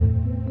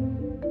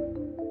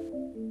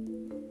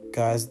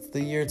Guys,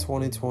 the year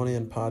 2020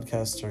 and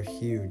podcasts are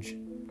huge.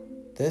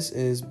 This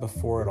is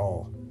Before It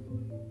All.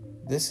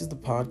 This is the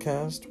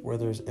podcast where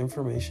there's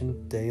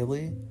information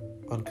daily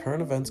on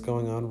current events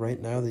going on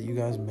right now that you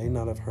guys may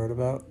not have heard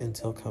about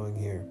until coming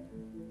here.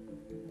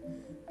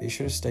 Be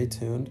sure to stay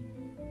tuned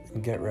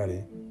and get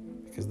ready,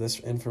 because this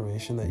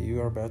information that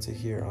you are about to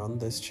hear on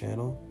this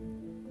channel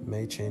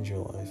may change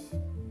your life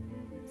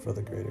for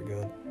the greater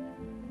good.